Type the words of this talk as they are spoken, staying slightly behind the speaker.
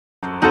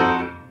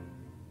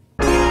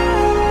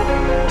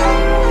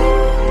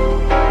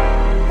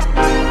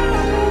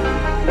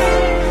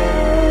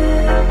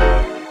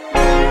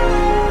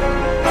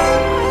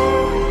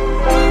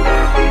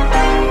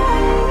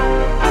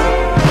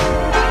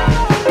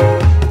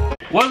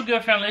What's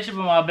good, family? It's your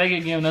boy, back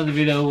again with another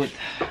video with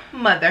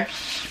Mother.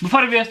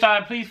 Before the video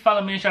started, please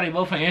follow me and Shawty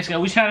both on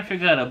Instagram. We're trying to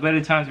figure out a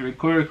better time to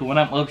record, because when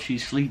I'm up,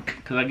 she's asleep,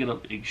 because I get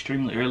up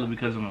extremely early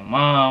because of my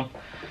mom.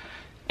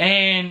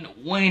 And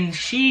when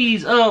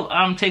she's up,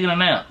 I'm taking a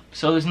nap.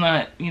 So it's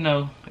not, you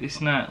know, it's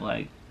not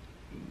like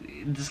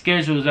the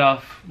schedule is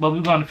off, but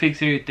we're going to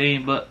fix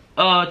everything. But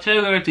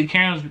tell her to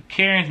Karen's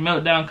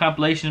Meltdown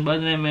compilation. But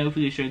other than that, man,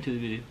 we get straight to the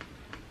video.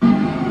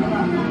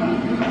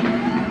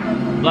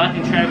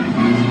 Blocking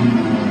traffic.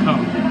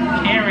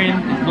 Karen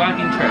is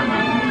blocking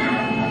traffic.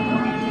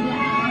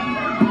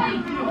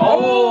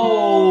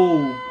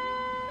 Oh!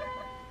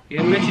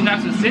 Yeah, I bet you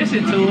knocked some sense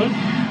into her.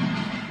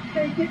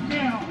 Take it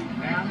down.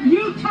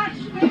 You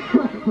touched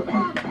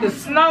me. The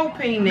snow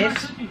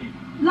penis.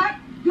 Let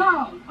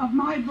go of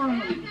my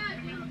broom.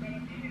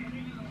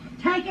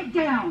 Take it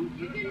down.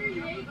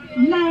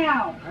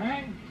 Now.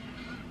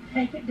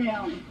 Take it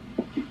down.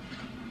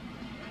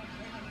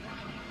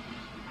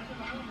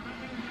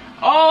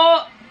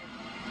 Oh!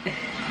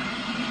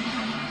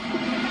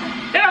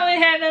 That only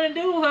had nothing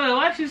to do with her.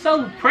 Why she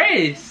so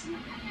pressed?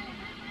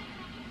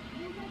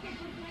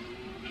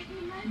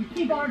 You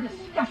people are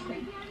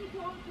disgusting.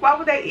 Why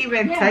would they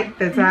even take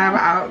the time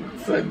out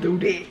to do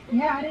that?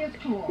 Yeah, it is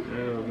cool.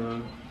 Hell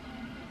no.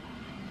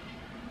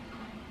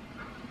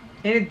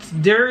 And it's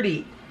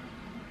dirty.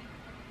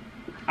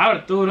 I would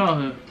have threw it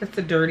on her. That's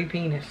a dirty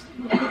penis.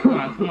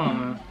 Alright, come on,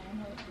 man.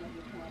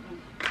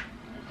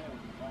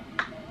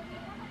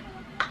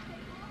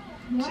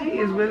 She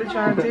is really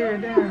trying to tear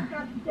it down.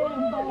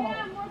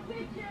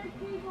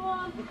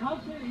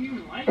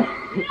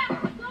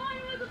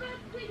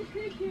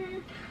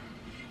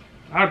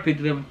 I would have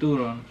picked it up and threw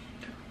it on her.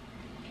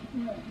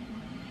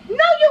 No,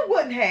 you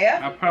wouldn't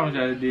have. I promise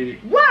you I did it.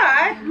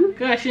 Why?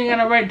 Cause she ain't got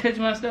no right to touch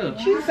my stuff.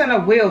 She's in a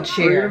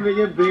wheelchair. We're gonna make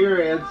it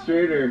bigger and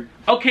straighter.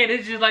 Okay,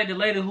 this is just like the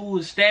lady who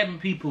was stabbing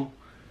people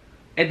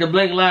at the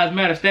Black Lives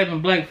Matter,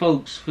 stabbing black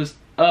folks for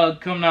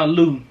coming out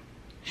looting.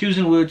 She was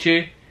in a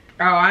wheelchair.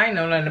 Oh, I ain't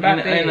know nothing about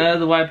that. And the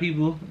other white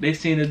people, they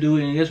seen her do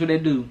it, and guess what they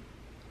do?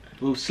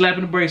 Well,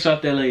 slapping the brakes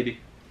off that lady.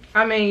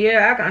 I mean,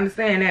 yeah, I can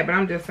understand that, but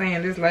I'm just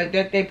saying this like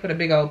that. They put a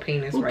big old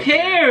penis Who right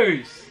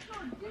cares?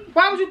 there.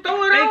 Why would you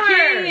throw it on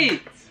They her?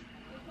 kids.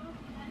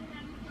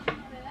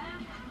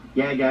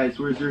 Yeah, guys,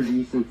 where's your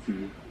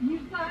decency?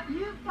 You've got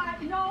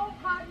no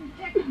cotton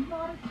picking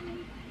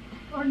modesty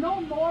or no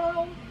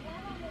morals.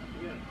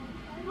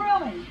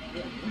 Really?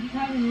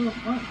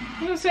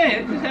 I'm just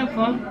saying, just have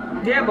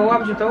fun. Yeah, but why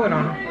would you throw it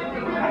on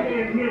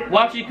her?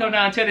 Watch you come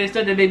down and tell their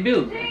stuff that they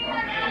built.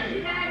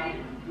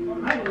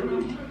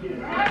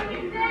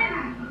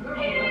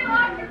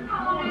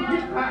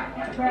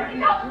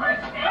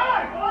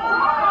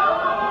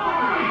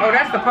 Oh,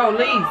 that's the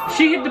police.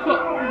 She hit the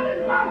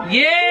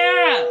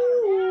Yeah!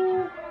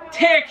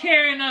 Tear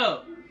Karen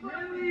up.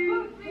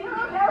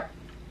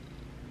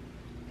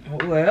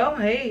 Well,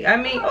 hey, I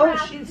mean, oh,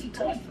 she's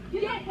tough.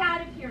 Get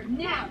out of here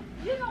now.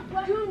 You know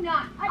what? Do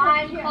not. I don't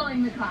I'm care.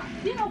 calling the cops.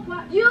 You know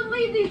what? You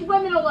leave these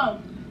women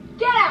alone.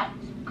 Get out.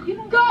 You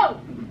know Go.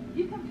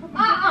 You come from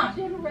a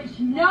different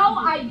generation. No,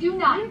 I do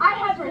not. I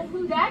have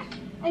respect,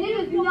 and it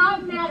does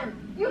not matter.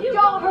 You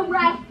don't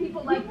harass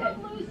people like You this.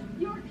 will lose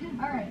your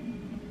temper. All right.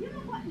 You know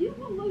what? You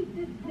will lose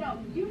this. No,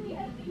 you need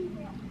to be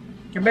real.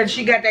 I bet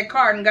she got that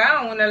card and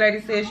gone when the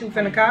lady said she was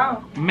finna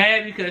call.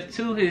 Mad because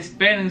two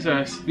Hispanics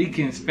are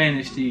speaking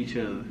Spanish to each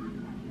other.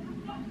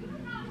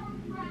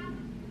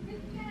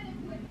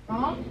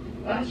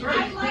 That's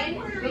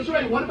right. That's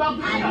right. What about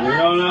this? We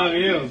don't know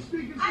you.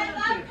 Speaking I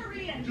love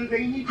Koreans. Do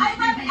they need to I speak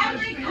love English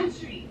every too?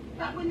 country.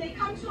 But when they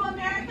come to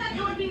America,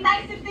 it would be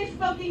nice if they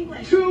spoke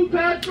English. Too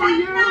bad for That's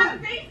you. not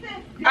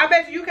racist. I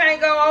bet you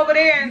can't go over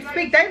there and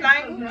speak their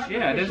language.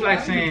 Yeah, that's like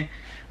saying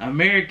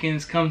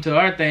Americans come to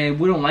our thing.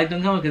 We don't like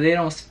them coming because they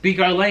don't speak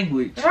our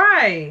language.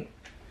 Right.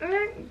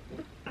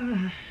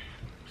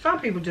 Some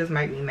people just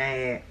make me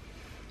mad.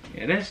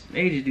 Yeah, that's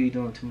they just be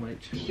doing too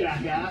much.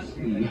 Jackass. I've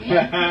never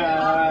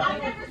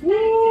said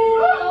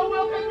Oh,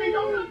 well, then they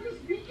don't have to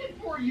speak it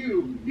for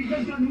you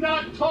because they're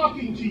not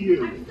talking to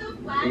you. I'm so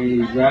glad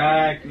you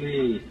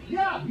Exactly.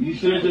 Yeah. You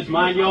should just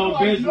mind your own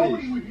Otherwise, business.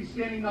 Nobody would be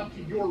standing up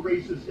to your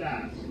racist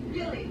ass.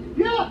 Really?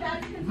 Yeah.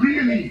 That's considered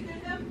Really?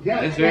 racism?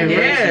 Yes. That's very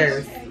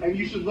Yes. And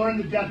you should learn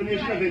the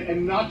definition of it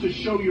and not to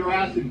show your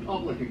ass in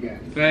public again.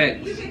 You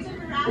Facts. get to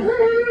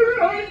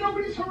harass Hey,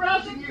 nobody's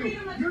harassing you.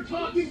 You're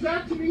talking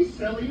back to me,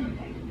 silly.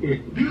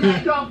 You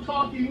stop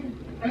talking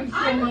and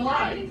I still was lie.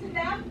 talking to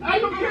them. I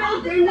don't and care all if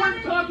of they a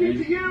weren't sudden, talking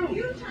to you.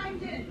 You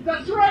chimed in.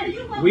 That's right.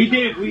 You left We me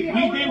did. alone. We See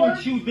how it did what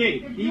works? you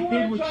did. If He you did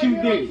want what to you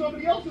chime in on did.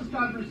 somebody else's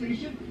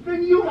conversation,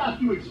 then you have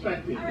to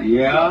expect it.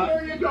 Yeah. So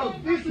there you go.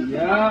 This is the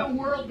Yeah. kind of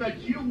world that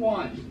you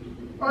want.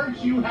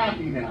 Aren't you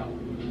happy now?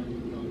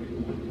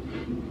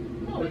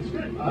 No, it's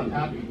good. I'm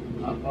happy.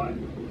 I'm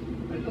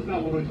fine. I'm just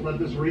not willing to let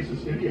this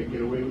racist idiot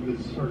get away with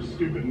this her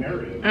stupid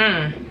narrative.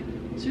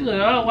 She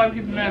like, all white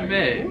people not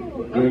bad.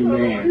 Good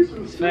man.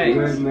 It's facts.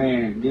 Good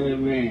man. Good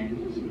man.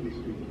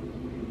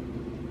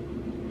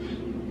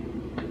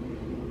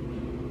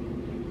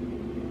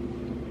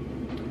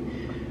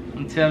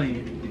 I'm telling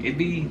you, It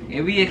be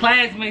your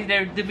classmates.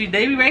 They be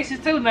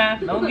racist too now.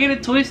 Don't get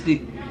it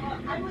twisted.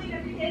 I believe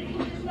every day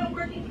because there's no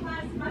working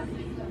class bus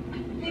system.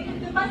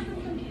 The bus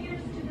system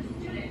caters to the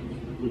students.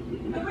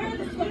 And where are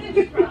the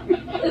students from?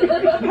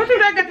 What do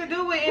that got to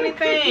do with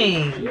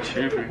anything?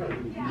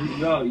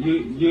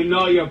 You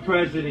know your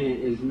president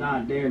is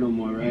not there no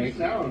more, right? You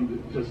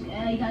sound just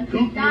Yeah, you got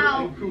kicked kookier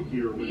out. and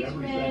kookier with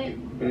every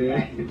second.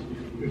 Yeah.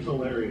 It's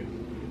hilarious.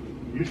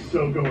 You're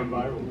so going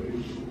viral,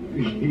 baby.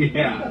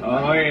 Yeah.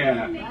 Oh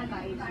yeah.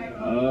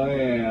 Oh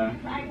yeah.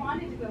 I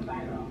wanted to go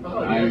viral.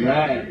 Oh, I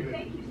bet.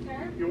 Thank you,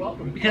 sir. You're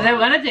welcome. Because I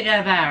wanted to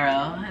go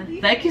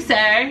viral. Thank you,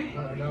 sir.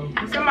 No.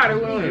 Somebody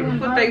will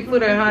put their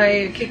foot in her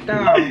head, kicked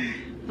off.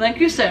 Thank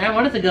you, sir. I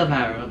wanted to go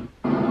viral.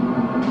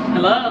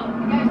 Hello?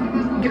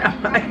 Get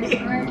off my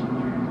head.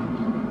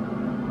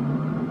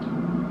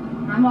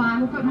 I'm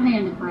gonna put my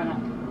hand in front of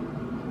it.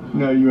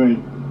 No, you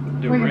ain't.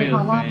 The Wait, real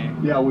call what? thing.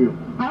 Yeah, I will.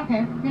 I don't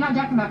care. You're not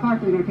jacking my car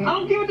through there, I kid.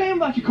 don't give a damn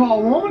about your car,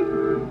 woman.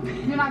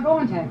 You're not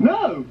going to.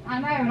 No. I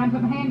know, and I'm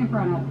putting my hand in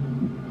front of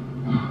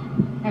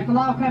it. If the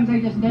law comes, they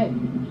just do.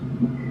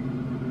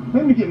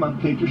 Let me get my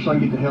picture so I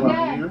can get the hell out of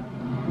No. here.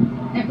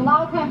 If the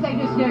law comes, they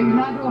just do. You're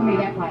not doing me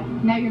that way.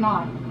 No, you're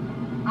not.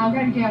 I'll go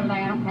to jail today.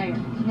 I don't care.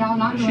 Y'all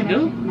not Yes, doing you that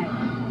do. shit to me.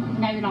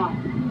 No, you're not.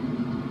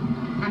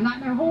 I'm not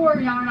no whore.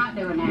 Y'all are not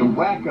doing The that.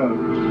 wacko.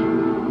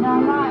 No,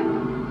 I'm not.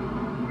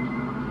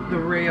 The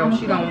real,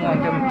 she don't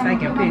want them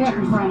taking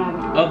pictures.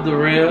 Of the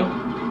real.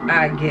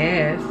 I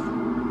guess.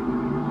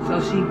 So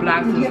she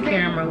blocks his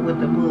camera with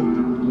the book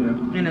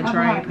Yeah. and the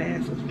train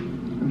passes.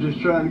 I'm just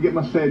trying to get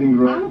my settings I'm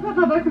right. gonna put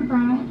my book in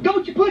front of it.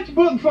 Don't you put your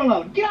book in front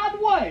of it. Get out of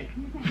the way.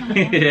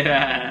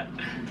 Yeah.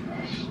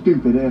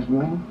 Stupid ass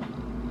woman.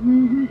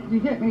 You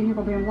hit me, you're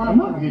gonna be in love. I'm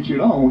not gonna get you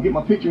at all. I'm gonna get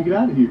my picture and get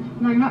out of here.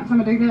 No, you're not. 'Cause I'm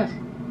gonna do this.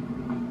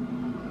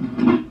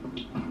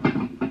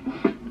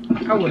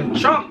 I would have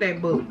chomped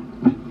that book.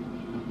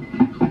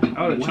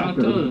 I would have chomped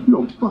too.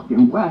 You're a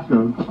fucking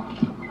wacko.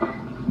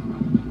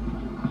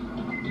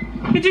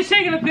 You're just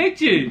taking a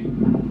picture.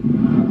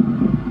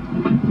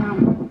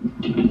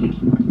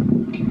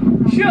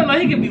 She don't know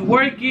he could be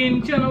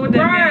working. She don't know what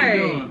that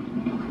man's doing.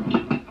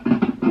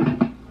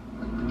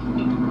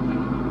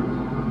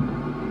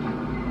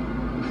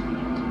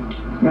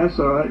 That's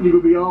alright. You're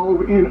gonna be all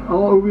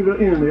over the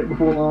internet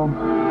before long.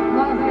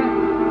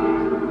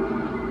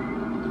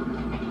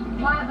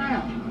 Why is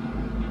that?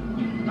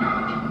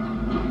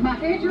 My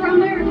picture on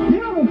there?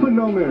 Yeah, I'm gonna put it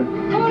on there.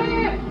 Go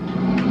ahead.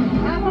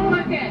 I wanna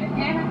look at it,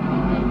 yeah?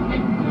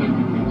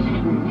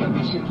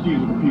 Excuse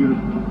the computer.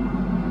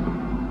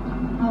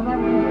 Oh, that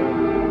was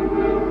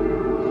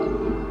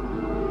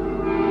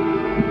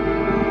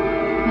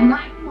The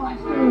Night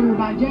Monster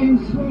by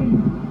James Sweet.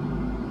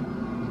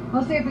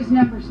 Let's see if his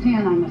number's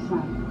 10 on this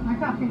one. I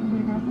copied it.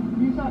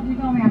 You told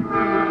me I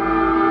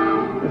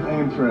could. It's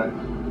Amtrak.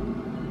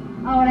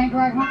 Oh, it ain't the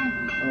right one? I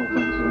don't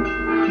think so.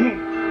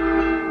 Can't.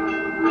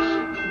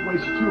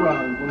 Wasted 2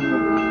 hours on that.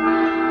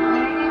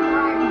 It ain't the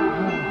right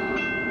one.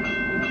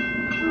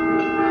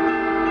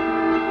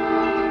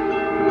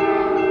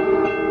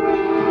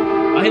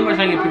 Oh, he must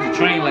try to get a picture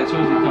train like as soon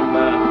as he come by.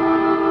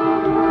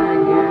 I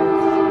guess.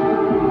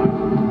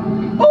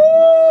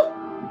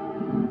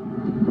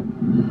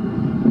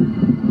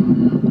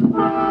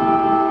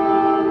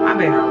 I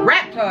better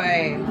rap her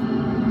ass.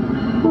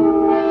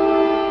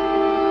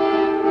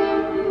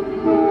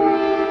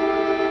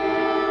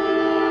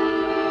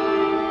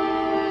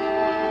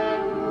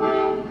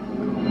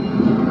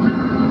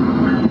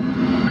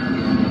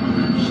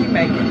 She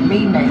making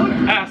me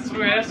mad. I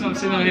swear, that's what I'm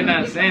sitting on here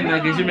not saying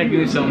that because you're making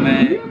me so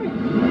mad. You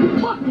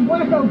fucking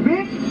wacko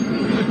bitch.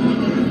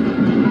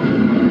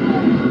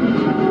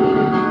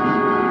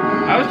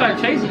 I would start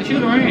chasing and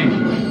shoot her in.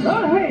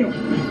 Go to hell.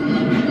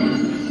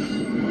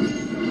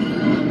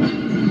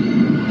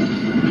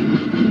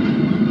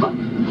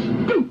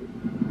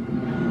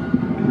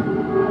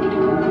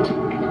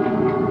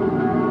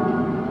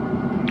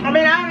 I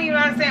mean, I don't even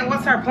understand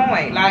what's her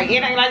point. Like,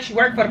 it ain't like she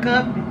worked for the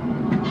company.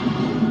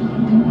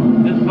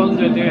 There's the police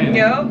right there.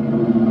 Yup.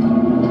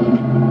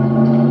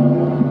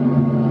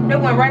 They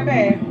went right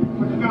back.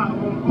 What you got?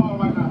 I'm on the call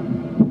right now.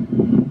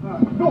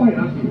 Go ahead.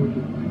 I'll see what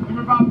you. Give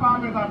me about 5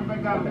 minutes. I'll be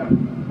back down there.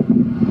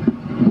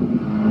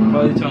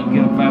 Police trying to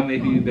give him 5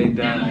 minutes for you to back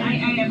down. I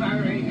have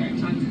already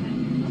talked to him.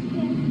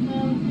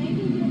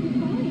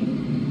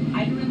 I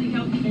really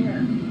don't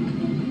care.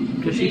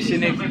 Because she's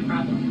sitting It's there. not my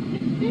problem.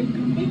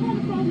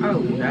 Oh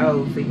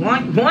no. See,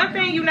 one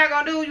thing you're not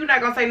gonna do, you're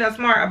not gonna say nothing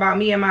smart about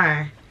me and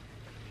mine.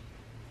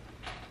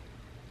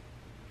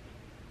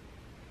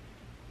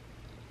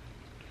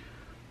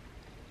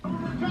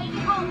 Take it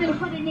home and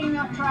put it in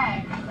your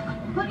trash.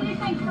 Who do you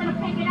think's gonna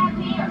pick it up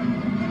here?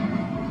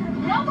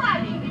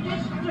 Nobody. It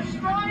just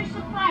destroys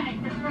the planet.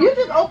 You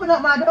just open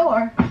up my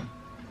door.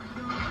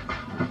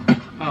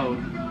 Oh.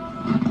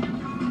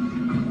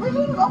 You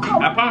just open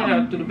up I promise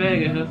I threw the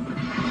bag at her.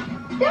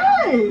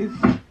 Yes.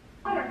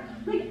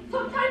 Like,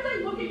 sometimes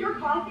I look at your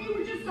coffee,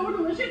 which is so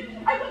delicious.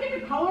 I look at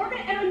the color of it,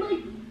 and I'm like,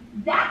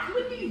 that's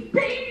what these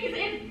babies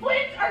in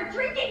Flint are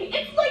drinking.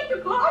 It's like the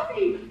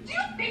coffee. Do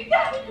you think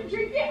that when you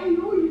drink it? I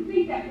know you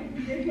that with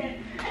me again.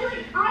 And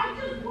like, I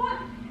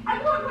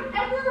want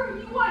whatever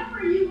you want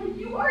for you. Like,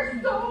 you are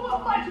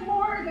so much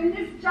more than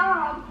this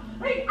job.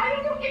 Like, I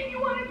don't know if you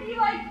want to be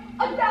like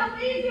a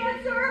ballet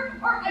dancer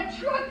or a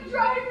truck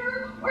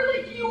driver, or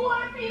like, do you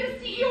want to be the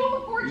CEO of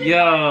a Fortune?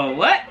 Yo,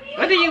 what?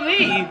 What do you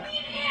mean?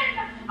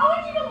 I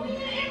want you to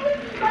lean in with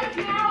me right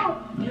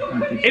now.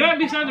 It might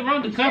be something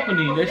wrong with the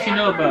company that she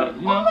know about.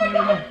 You know? Oh my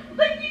God.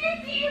 Like, you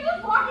can see you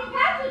just walking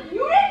past it.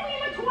 You didn't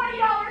leave a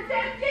 $20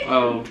 tip, did you?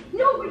 Oh.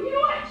 No, but you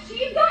know what?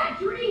 She's got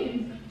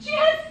dreams. She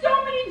has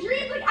so many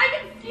dreams. Like, I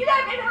can see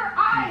them in her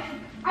eyes.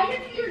 I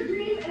can see her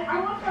dreams, and I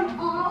want them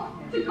all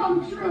to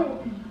come true.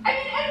 I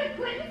mean, as a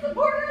Clinton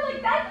supporter,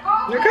 like, that's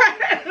all. Look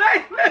at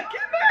that.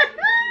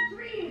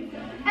 Dreams.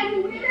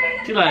 And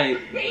women, She like,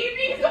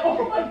 babies,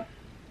 oh my.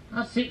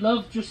 That's it,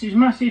 love. Just this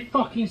massive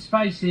fucking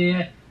space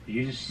here.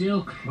 You're just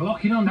still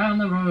clocking on down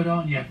the road,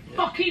 aren't you?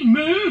 Fucking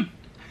move!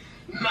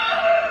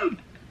 Move!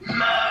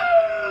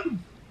 Move!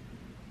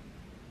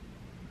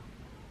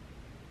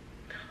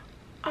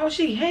 Oh,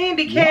 she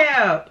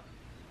handicapped.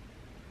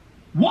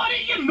 Why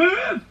don't you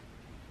move?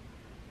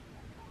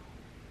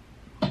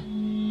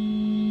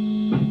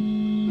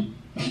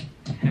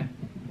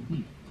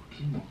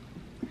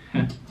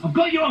 I've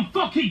got you on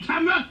fucking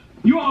camera,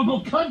 you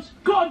horrible cunt!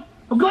 Go on,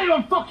 I've got you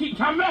on fucking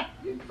camera!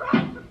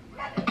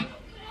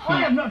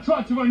 I have not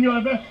tried to run you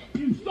over.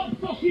 You stop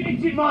fucking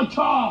hitting my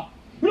car!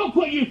 Look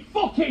what you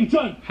fucking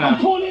done! I'm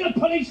calling the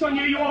police on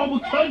you, you horrible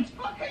cunt!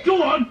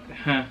 Go on!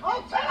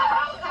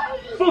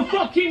 For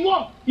fucking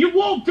what? You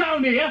walk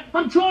down here,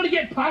 I'm trying to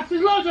get past,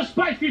 there's loads of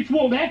space for you to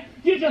walk there,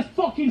 you just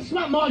fucking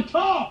smacked my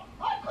car!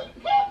 I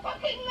couldn't care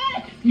fucking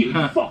less. You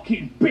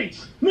fucking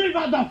bitch! Move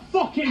out the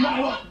fucking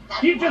way!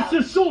 You just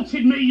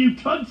assaulted me, you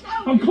cunt!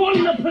 I'm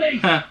calling the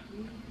police!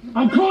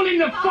 I'm calling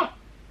the fuck...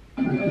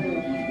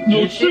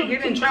 You should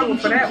get in trouble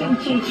for that one.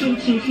 What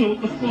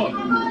the fuck?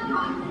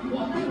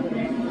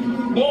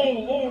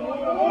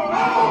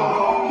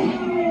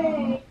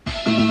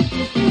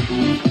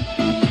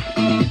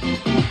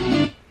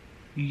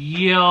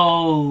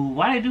 yo,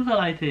 why they do her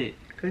like that?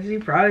 Cause she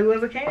probably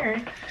was a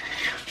Karen.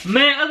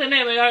 Man, other than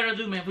that, man, y'all already know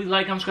do, man. Please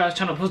like, comment, subscribe,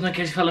 channel, post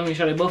notifications, follow me,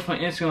 show they both on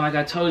Instagram. Like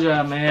I told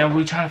y'all, man,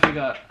 we trying to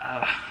figure out,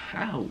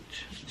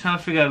 ouch, trying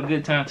to figure out a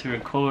good time to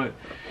record,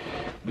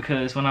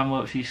 because when I'm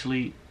up, she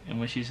sleep, and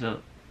when she's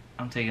up,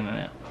 I'm taking a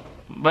nap.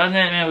 But other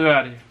than that, man, we're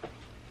out of here.